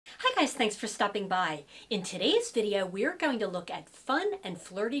Hi guys, thanks for stopping by. In today's video, we're going to look at fun and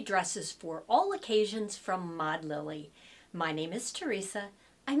flirty dresses for all occasions from Modlily. My name is Theresa.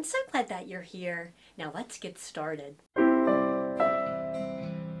 I'm so glad that you're here. Now let's get started.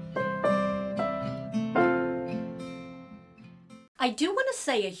 I do want to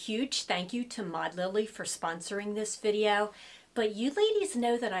say a huge thank you to Modlily for sponsoring this video. But you ladies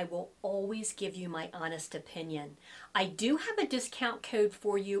know that I will always give you my honest opinion. I do have a discount code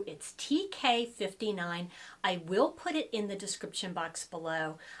for you. It's TK59. I will put it in the description box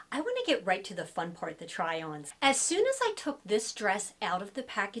below. I want to get right to the fun part, the try-ons. As soon as I took this dress out of the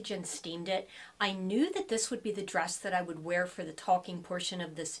package and steamed it, I knew that this would be the dress that I would wear for the talking portion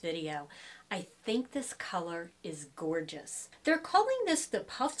of this video. I think this color is gorgeous. They're calling this the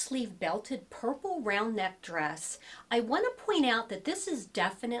puff sleeve belted purple round neck dress. I want to point out that this is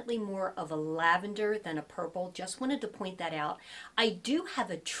definitely more of a lavender than a purple. Just wanted to point that out. I do have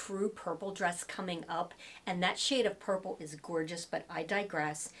a true purple dress coming up, and that shade of purple is gorgeous, but I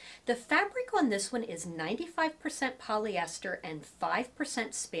digress. The fabric on this one is 95% polyester and 5%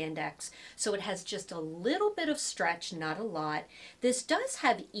 spandex, so it has just a little bit of stretch, not a lot. This does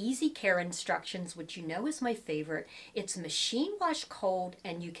have easy care instructions, which you know is my favorite. It's machine wash cold,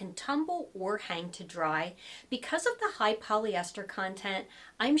 and you can tumble or hang to dry. Because of the high polyester content,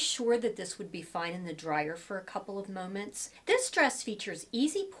 I'm sure that this would be fine in the dryer for a couple of moments. This dress features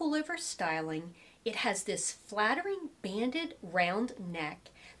easy pullover styling. It has this flattering banded round neck.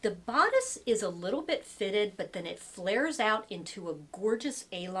 The bodice is a little bit fitted, but then it flares out into a gorgeous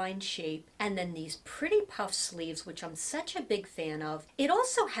A-line shape, and then these pretty puff sleeves, which I'm such a big fan of. It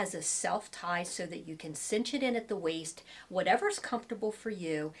also has a self-tie so that you can cinch it in at the waist, whatever's comfortable for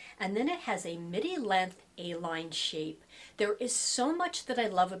you, and then it has a midi length A-line shape. There is so much that I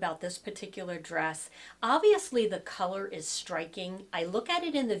love about this particular dress. Obviously the color is striking. I look at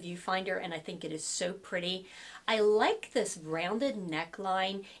it in the viewfinder and I think it is so pretty. I like this rounded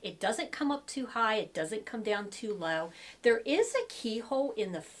neckline. It doesn't come up too high, it doesn't come down too low. There is a keyhole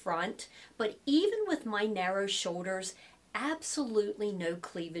in the front, but even with my narrow shoulders, absolutely no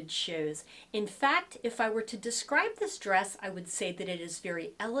cleavage shows. In fact, if I were to describe this dress, I would say that it is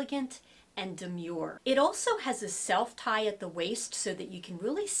very elegant and demure. It also has a self-tie at the waist so that you can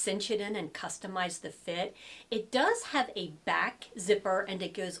really cinch it in and customize the fit. It does have a back zipper and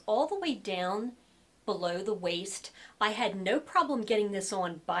it goes all the way down below the waist. I had no problem getting this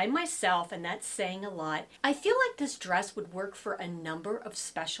on by myself, and that's saying a lot. I feel like this dress would work for a number of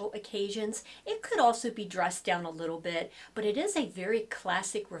special occasions. It could also be dressed down a little bit, but it is a very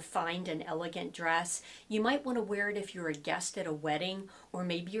classic, refined, and elegant dress. You might want to wear it if you're a guest at a wedding, or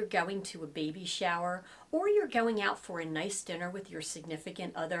maybe you're going to a baby shower, or you're going out for a nice dinner with your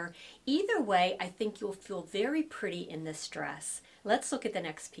significant other. Either way, I think you'll feel very pretty in this dress. Let's look at the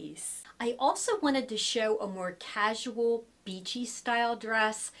next piece. I also wanted to show a more casual, beachy style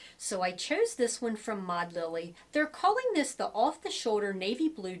dress, so I chose this one from Modlily. They're calling this the off-the-shoulder navy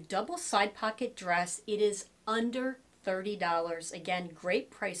blue double side pocket dress. It is under $30. Again, great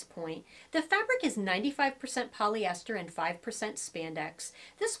price point. The fabric is 95% polyester and 5% spandex.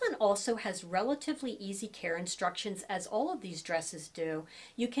 This one also has relatively easy care instructions, as all of these dresses do.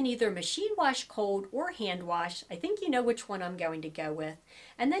 You can either machine wash cold or hand wash. I think you know which one I'm going to go with.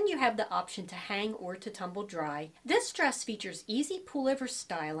 And then you have the option to hang or to tumble dry. This dress features easy pullover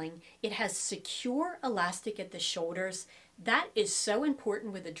styling. It has secure elastic at the shoulders. That is so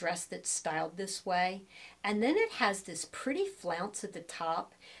important with a dress that's styled this way. And then it has this pretty flounce at the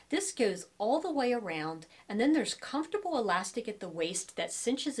top. This goes all the way around, and then there's comfortable elastic at the waist that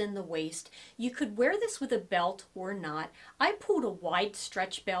cinches in the waist. You could wear this with a belt or not. I pulled a wide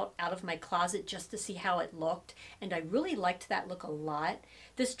stretch belt out of my closet just to see how it looked, and I really liked that look a lot.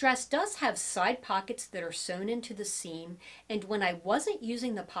 This dress does have side pockets that are sewn into the seam, and when I wasn't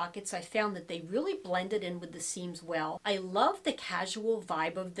using the pockets, I found that they really blended in with the seams well. I love the casual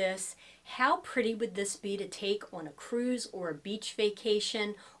vibe of this. How pretty would this be to take on a cruise or a beach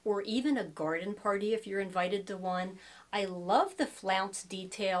vacation, or even a garden party if you're invited to one? I love the flounce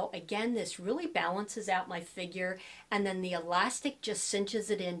detail. Again, this really balances out my figure, and then the elastic just cinches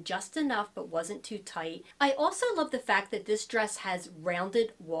it in just enough but wasn't too tight. I also love the fact that this dress has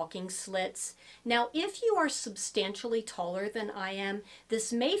rounded walking slits. Now, if you are substantially taller than I am,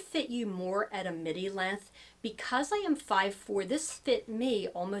 this may fit you more at a midi length. Because I am 5'4", this fit me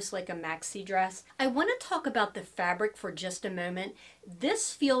almost like a maxi dress. I want to talk about the fabric for just a moment.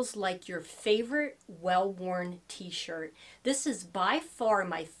 This feels like your favorite well-worn t-shirt. This is by far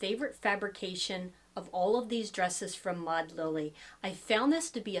my favorite fabrication of all of these dresses from Modlily. I found this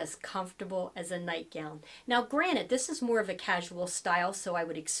to be as comfortable as a nightgown. Now granted, this is more of a casual style, so I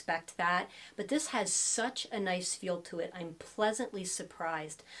would expect that, but this has such a nice feel to it. I'm pleasantly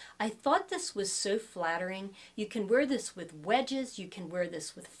surprised. I thought this was so flattering. You can wear this with wedges, you can wear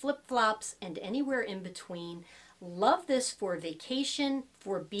this with flip-flops, and anywhere in between. Love this for vacation,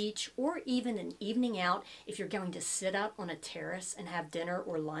 for beach, or even an evening out if you're going to sit out on a terrace and have dinner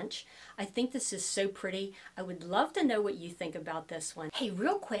or lunch. I think this is so pretty. I would love to know what you think about this one. Hey,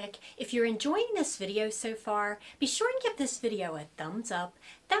 real quick, if you're enjoying this video so far, be sure and give this video a thumbs up.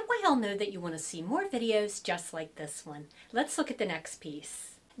 That way I'll know that you want to see more videos just like this one. Let's look at the next piece.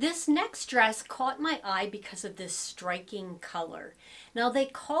 This next dress caught my eye because of this striking color. Now they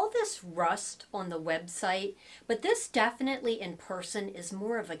call this rust on the website, but this definitely in person is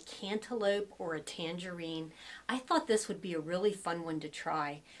more of a cantaloupe or a tangerine. I thought this would be a really fun one to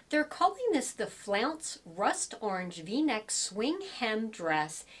try. They're calling this the Flounce Rust Orange V-neck swing hem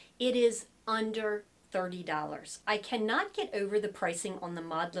dress. It is under $30. I cannot get over the pricing on the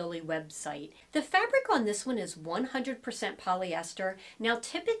Modlily website. The fabric on this one is 100% polyester. Now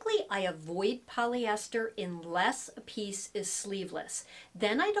typically I avoid polyester unless a piece is sleeveless.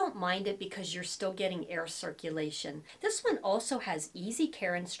 Then I don't mind it because you're still getting air circulation. This one also has easy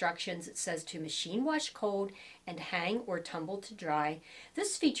care instructions. It says to machine wash cold and hang or tumble to dry.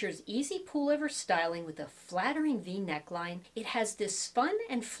 This features easy pullover styling with a flattering V neckline. It has this fun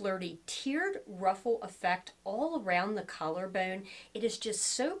and flirty tiered ruffle effect all around the collarbone. It is just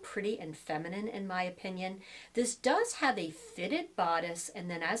so pretty and feminine in my opinion. This does have a fitted bodice, and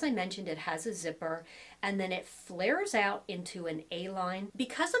then as I mentioned, it has a zipper, and then it flares out into an A-line.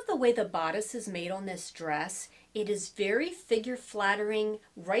 Because of the way the bodice is made on this dress, it is very figure flattering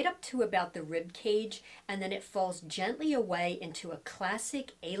right up to about the rib cage, and then it falls gently away into a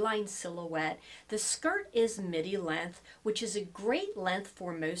classic A-line silhouette. The skirt is midi length, which is a great length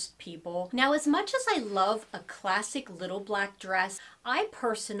for most people. Now, as much as I love a classic little black dress, I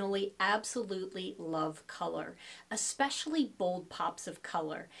personally absolutely love color, especially bold pops of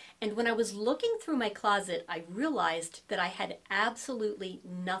color. And when I was looking through my closet, I realized that I had absolutely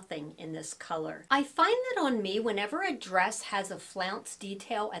nothing in this color. I find that on me, whenever a dress has a flounce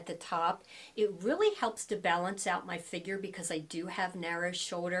detail at the top, it really helps to balance out my figure because I do have narrow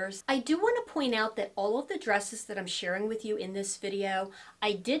shoulders. I do want to point out that all of the dresses that I'm sharing with you in this video,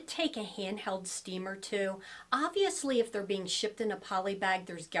 I did take a handheld steamer to. Obviously, if they're being shipped in a poly bag,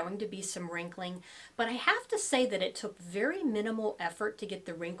 there's going to be some wrinkling, but I have to say that it took very minimal effort to get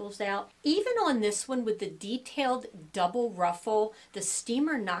the wrinkles out. Even on this one with the detailed double ruffle, the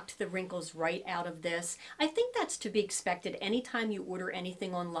steamer knocked the wrinkles right out of this. I think that's to be expected anytime you order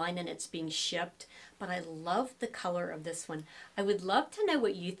anything online and it's being shipped, but I love the color of this one. I would love to know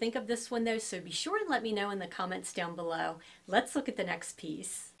what you think of this one though, so be sure and let me know in the comments down below. Let's look at the next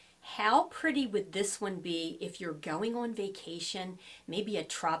piece. How pretty would this one be if you're going on vacation, maybe a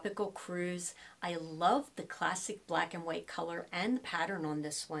tropical cruise? I love the classic black and white color and the pattern on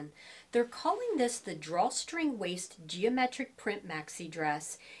this one. They're calling this the drawstring waist geometric print maxi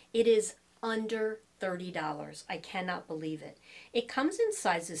dress. It is under $30. I cannot believe it. It comes in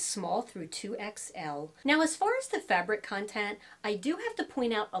sizes small through 2XL. Now, as far as the fabric content, I do have to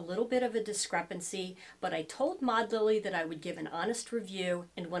point out a little bit of a discrepancy, but I told Modlily that I would give an honest review,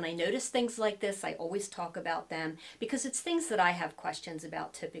 and when I notice things like this, I always talk about them because it's things that I have questions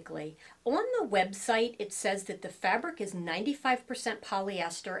about typically. On the website, it says that the fabric is 95%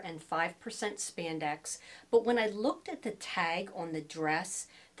 polyester and 5% spandex, but when I looked at the tag on the dress,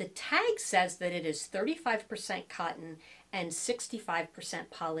 the tag says that it is 35% cotton and 65%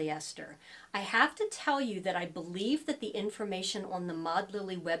 polyester. I have to tell you that I believe that the information on the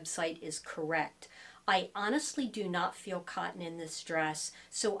Modlily website is correct. I honestly do not feel cotton in this dress,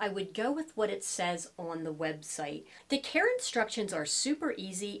 so I would go with what it says on the website. The care instructions are super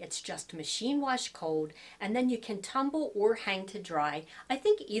easy. It's just machine wash cold, and then you can tumble or hang to dry. I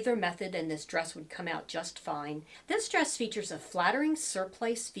think either method and this dress would come out just fine. This dress features a flattering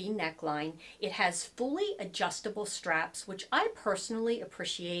surplice V neckline. It has fully adjustable straps, which I personally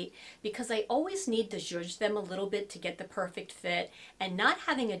appreciate because I always need to zhuzh them a little bit to get the perfect fit, and not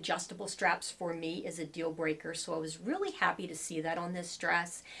having adjustable straps for me is a deal breaker, so I was really happy to see that on this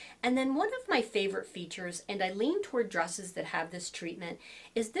dress. And then one of my favorite features, and I lean toward dresses that have this treatment,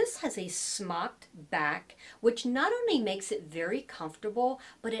 is this has a smocked back, which not only makes it very comfortable,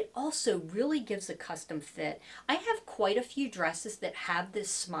 but it also really gives a custom fit. I have quite a few dresses that have this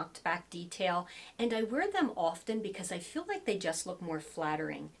smocked back detail, and I wear them often because I feel like they just look more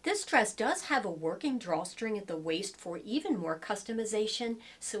flattering. This dress does have a working drawstring at the waist for even more customization,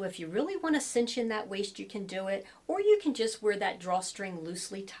 so if you really want to cinch in that that waist, you can do it, or you can just wear that drawstring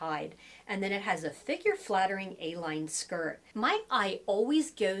loosely tied. And then it has a figure flattering A-line skirt. My eye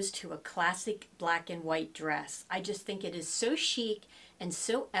always goes to a classic black and white dress. I just think it is so chic and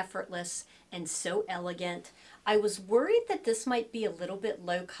so effortless and so elegant. I was worried that this might be a little bit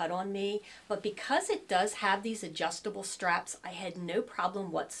low cut on me, but because it does have these adjustable straps, I had no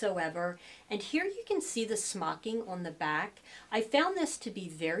problem whatsoever. And here you can see the smocking on the back. I found this to be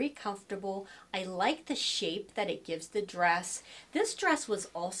very comfortable. I like the shape that it gives the dress. This dress was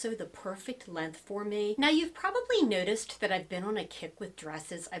also the perfect length for me. Now, you've probably noticed that I've been on a kick with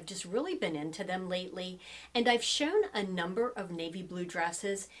dresses. I've just really been into them lately, and I've shown a number of navy blue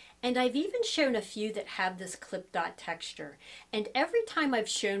dresses, and I've even shown a few that have this clip dot texture. And every time I've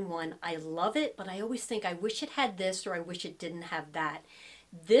shown one, I love it, but I always think I wish it had this or I wish it didn't have that.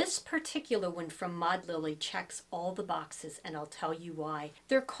 This particular one from Modlily checks all the boxes, and I'll tell you why.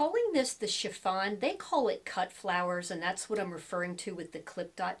 They're calling this the chiffon. They call it cut flowers, and that's what I'm referring to with the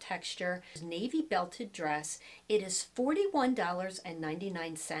clip dot texture. Navy belted dress. It is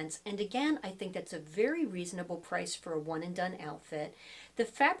 $41.99, and again, I think that's a very reasonable price for a one and done outfit. The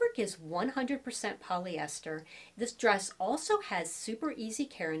fabric is 100% polyester. This dress also has super easy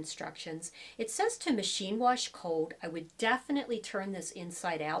care instructions. It says to machine wash cold. I would definitely turn this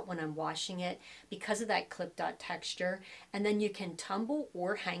inside out when I'm washing it because of that clip dot texture. And then you can tumble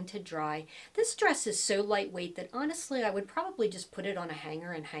or hang to dry. This dress is so lightweight that honestly I would probably just put it on a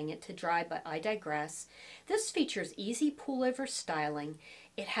hanger and hang it to dry, but I digress. This features easy pullover styling.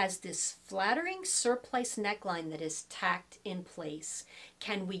 It has this flattering surplice neckline that is tacked in place.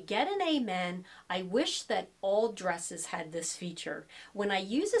 Can we get an amen? I wish that all dresses had this feature. When I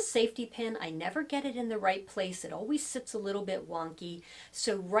use a safety pin, I never get it in the right place. It always sits a little bit wonky.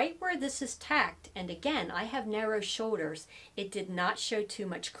 So right where this is tacked, and again, I have narrow shoulders, it did not show too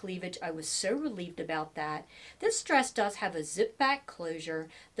much cleavage. I was so relieved about that. This dress does have a zip back closure.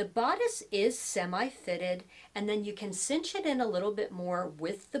 The bodice is semi-fitted, and then you can cinch it in a little bit more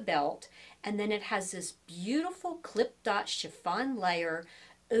with the belt. And then it has this beautiful clip dot chiffon layer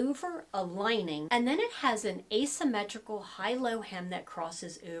over a lining, and then it has an asymmetrical high-low hem that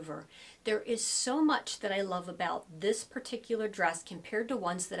crosses over. There is so much that I love about this particular dress compared to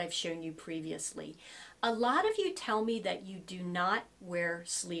ones that I've shown you previously. A lot of you tell me that you do not wear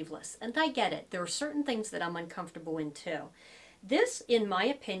sleeveless, and I get it. There are certain things that I'm uncomfortable in too. This, in my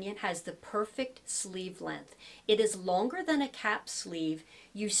opinion, has the perfect sleeve length. It is longer than a cap sleeve.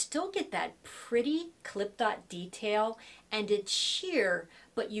 You still get that pretty clip dot detail, and it's sheer,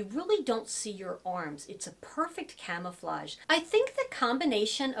 but you really don't see your arms. It's a perfect camouflage. I think the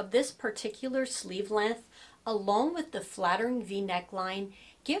combination of this particular sleeve length along with the flattering V neckline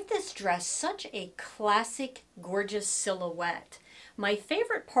give this dress such a classic, gorgeous silhouette. My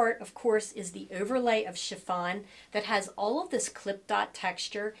favorite part, of course, is the overlay of chiffon that has all of this clip dot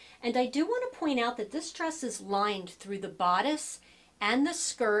texture. And I do want to point out that this dress is lined through the bodice and the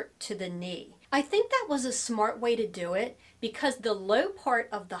skirt to the knee. I think that was a smart way to do it because the low part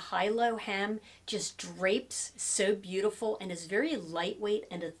of the high-low hem just drapes so beautiful and is very lightweight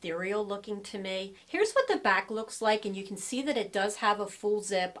and ethereal looking to me. Here's what the back looks like, and you can see that it does have a full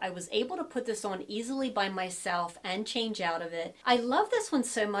zip. I was able to put this on easily by myself and change out of it. I love this one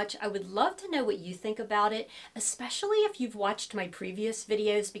so much. I would love to know what you think about it, especially if you've watched my previous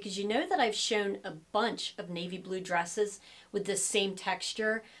videos, because you know that I've shown a bunch of navy blue dresses with this same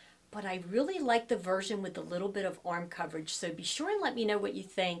texture. But I really like the version with a little bit of arm coverage, so be sure and let me know what you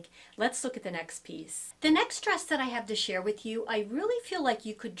think. Let's look at the next piece. The next dress that I have to share with you, I really feel like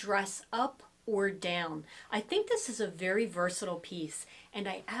you could dress up or down. I think this is a very versatile piece, and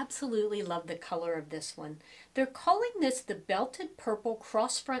I absolutely love the color of this one. They're calling this the belted purple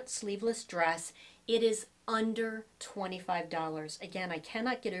cross-front sleeveless dress. It is under $25. Again, I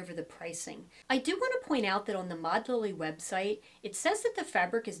cannot get over the pricing. I do want to point out that on the Modlily website, it says that the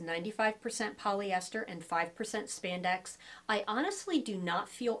fabric is 95% polyester and 5% spandex. I honestly do not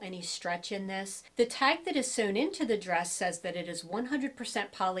feel any stretch in this. The tag that is sewn into the dress says that it is 100%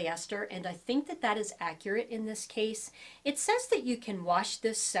 polyester, and I think that that is accurate in this case. It says that you can wash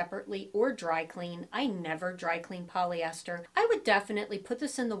this separately or dry clean. I never dry clean polyester. I would definitely put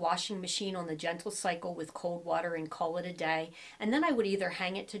this in the washing machine on the gentle cycle with with cold water and call it a day, and then I would either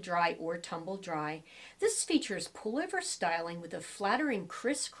hang it to dry or tumble dry. This features pullover styling with a flattering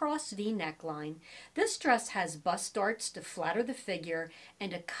crisscross V neckline. This dress has bust darts to flatter the figure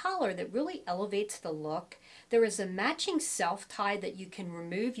and a collar that really elevates the look. There is a matching self-tie that you can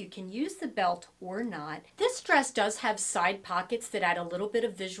remove. You can use the belt or not. This dress does have side pockets that add a little bit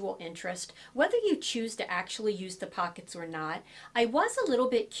of visual interest, whether you choose to actually use the pockets or not. I was a little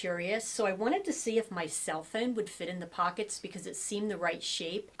bit curious, so I wanted to see if my cell phone would fit in the pockets because it seemed the right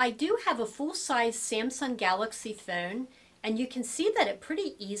shape. I do have a full-size Samsung Galaxy phone, and you can see that it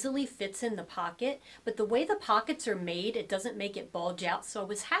pretty easily fits in the pocket, but the way the pockets are made, it doesn't make it bulge out, so I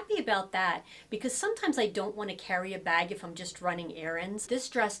was happy about that because sometimes I don't want to carry a bag if I'm just running errands. This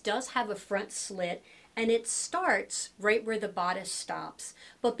dress does have a front slit, and it starts right where the bodice stops.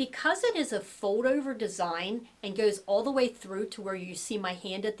 But because it is a fold-over design and goes all the way through to where you see my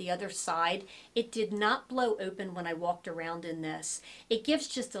hand at the other side, it did not blow open when I walked around in this. It gives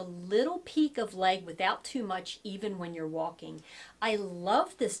just a little peek of leg without too much even when you're walking. I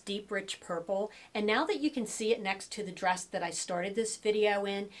love this deep rich purple, and now that you can see it next to the dress that I started this video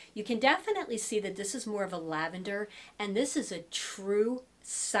in, you can definitely see that this is more of a lavender, and this is a true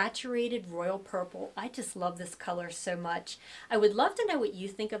saturated royal purple. I just love this color so much. I would love to know what you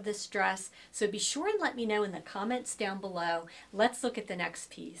think of this dress, so be sure and let me know in the comments down below. Let's look at the next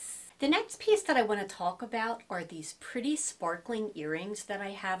piece. The next piece that I want to talk about are these pretty sparkling earrings that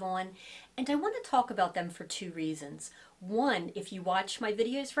I have on, and I want to talk about them for two reasons. One, if you watch my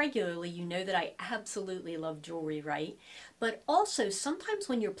videos regularly, you know that I absolutely love jewelry, right? But also, sometimes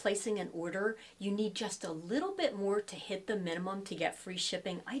when you're placing an order, you need just a little bit more to hit the minimum to get free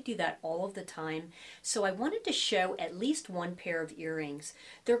shipping. I do that all of the time. So I wanted to show at least one pair of earrings.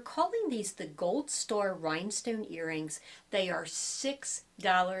 They're calling these the Gold Star Rhinestone earrings. They are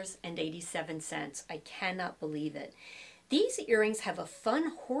 $6.87. I cannot believe it. These earrings have a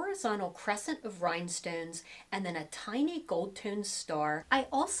fun horizontal crescent of rhinestones and then a tiny gold tone star. I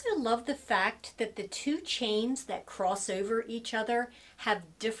also love the fact that the two chains that cross over each other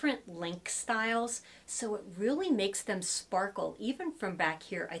have different link styles, so it really makes them sparkle even from back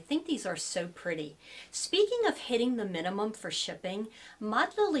here. I think these are so pretty. Speaking of hitting the minimum for shipping,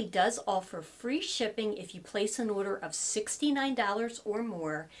 Modlily does offer free shipping if you place an order of $69 or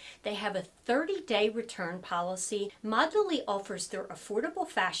more. They have a 30-day return policy. Modlily offers their affordable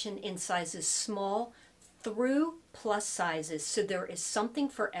fashion in sizes small through plus sizes, so there is something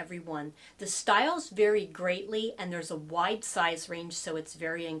for everyone. The styles vary greatly and there's a wide size range, so it's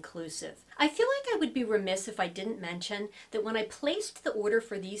very inclusive. I feel like I would be remiss if I didn't mention that when I placed the order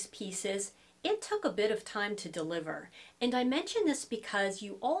for these pieces, it took a bit of time to deliver. And I mention this because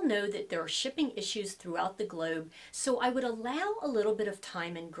you all know that there are shipping issues throughout the globe, so I would allow a little bit of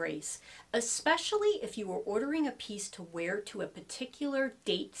time and grace, especially if you were ordering a piece to wear to a particular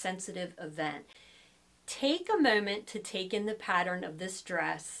date-sensitive event. Take a moment to take in the pattern of this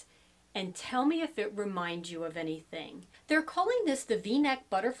dress and tell me if it reminds you of anything. They're calling this the V-neck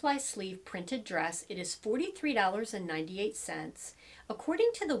butterfly sleeve printed dress. It is $43.98. According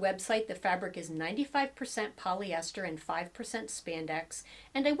to the website, the fabric is 95% polyester and 5% spandex,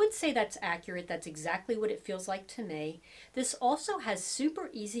 and I would say that's accurate. That's exactly what it feels like to me. This also has super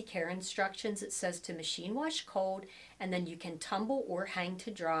easy care instructions. It says to machine wash cold, and then you can tumble or hang to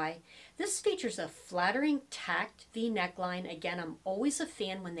dry. This features a flattering tacked V neckline. Again, I'm always a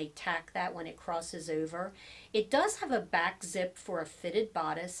fan when they tack that when it crosses over. It does have a back zip for a fitted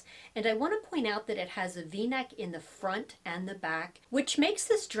bodice, and I want to point out that it has a V-neck in the front and the back, which makes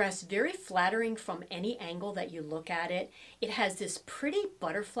this dress very flattering from any angle that you look at it. It has this pretty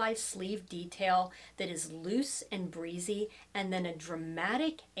butterfly sleeve detail that is loose and breezy, and then a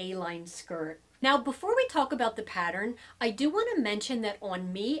dramatic A-line skirt. Now, before we talk about the pattern, I do want to mention that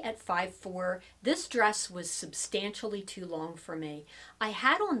on me at 5'4", this dress was substantially too long for me. I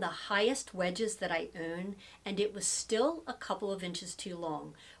had on the highest wedges that I own, and it was still a couple of inches too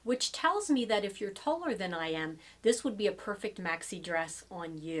long, which tells me that if you're taller than I am, this would be a perfect maxi dress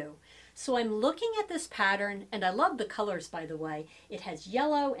on you. So I'm looking at this pattern, and I love the colors, by the way. It has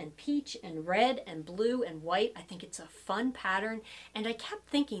yellow and peach and red and blue and white. I think it's a fun pattern, and I kept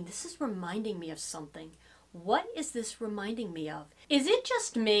thinking, this is reminding me of something. What is this reminding me of? Is it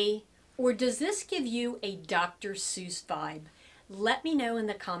just me, or does this give you a Dr. Seuss vibe? Let me know in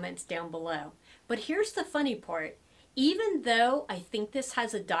the comments down below. But here's the funny part. Even though I think this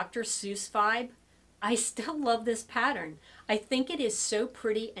has a Dr. Seuss vibe, I still love this pattern. I think it is so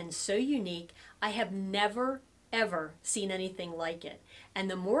pretty and so unique. I have never ever seen anything like it. And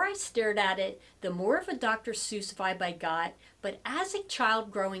the more I stared at it, the more of a Dr. Seuss vibe I got. But as a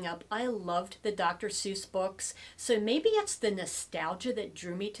child growing up, I loved the Dr. Seuss books. So maybe it's the nostalgia that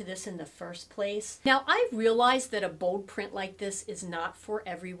drew me to this in the first place. Now, I realize that a bold print like this is not for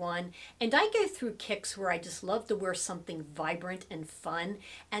everyone. And I go through kicks where I just love to wear something vibrant and fun.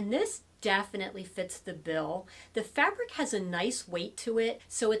 And this definitely fits the bill. The fabric has a nice weight to it,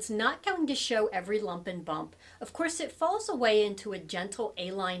 so it's not going to show every lump and bump. Of course, it falls away into a gentle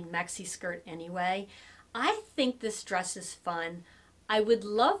A-line maxi skirt anyway. I think this dress is fun. I would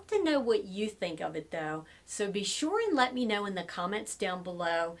love to know what you think of it though, so be sure and let me know in the comments down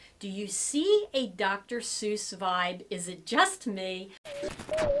below. Do you see a Dr. Seuss vibe? Is it just me?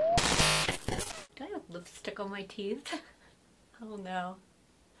 Do I have lipstick on my teeth? Oh no.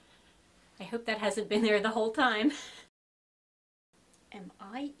 I hope that hasn't been there the whole time. Am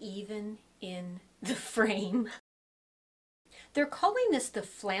I even in the frame? They're calling this the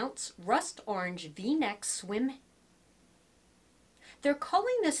Flounce Rust Orange V-neck swim. They're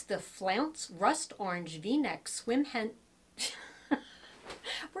calling this the Flounce Rust Orange V-neck swim hen.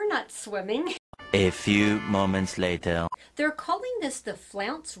 We're not swimming. A few moments later. They're calling this the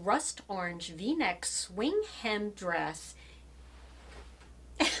Flounce Rust Orange V-neck swing hem dress.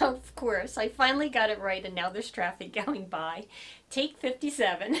 Of course, I finally got it right and now there's traffic going by. Take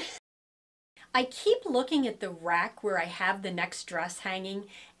 57. I keep looking at the rack where I have the next dress hanging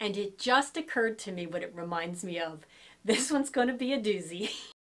and it just occurred to me what it reminds me of. This one's going to be a doozy.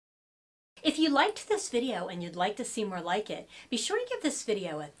 If you liked this video and you'd like to see more like it, be sure to give this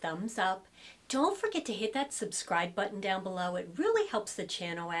video a thumbs up. Don't forget to hit that subscribe button down below. It really helps the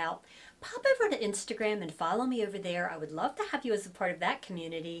channel out. Pop over to Instagram and follow me over there. I would love to have you as a part of that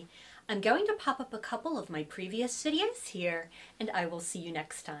community. I'm going to pop up a couple of my previous videos here, and I will see you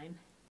next time.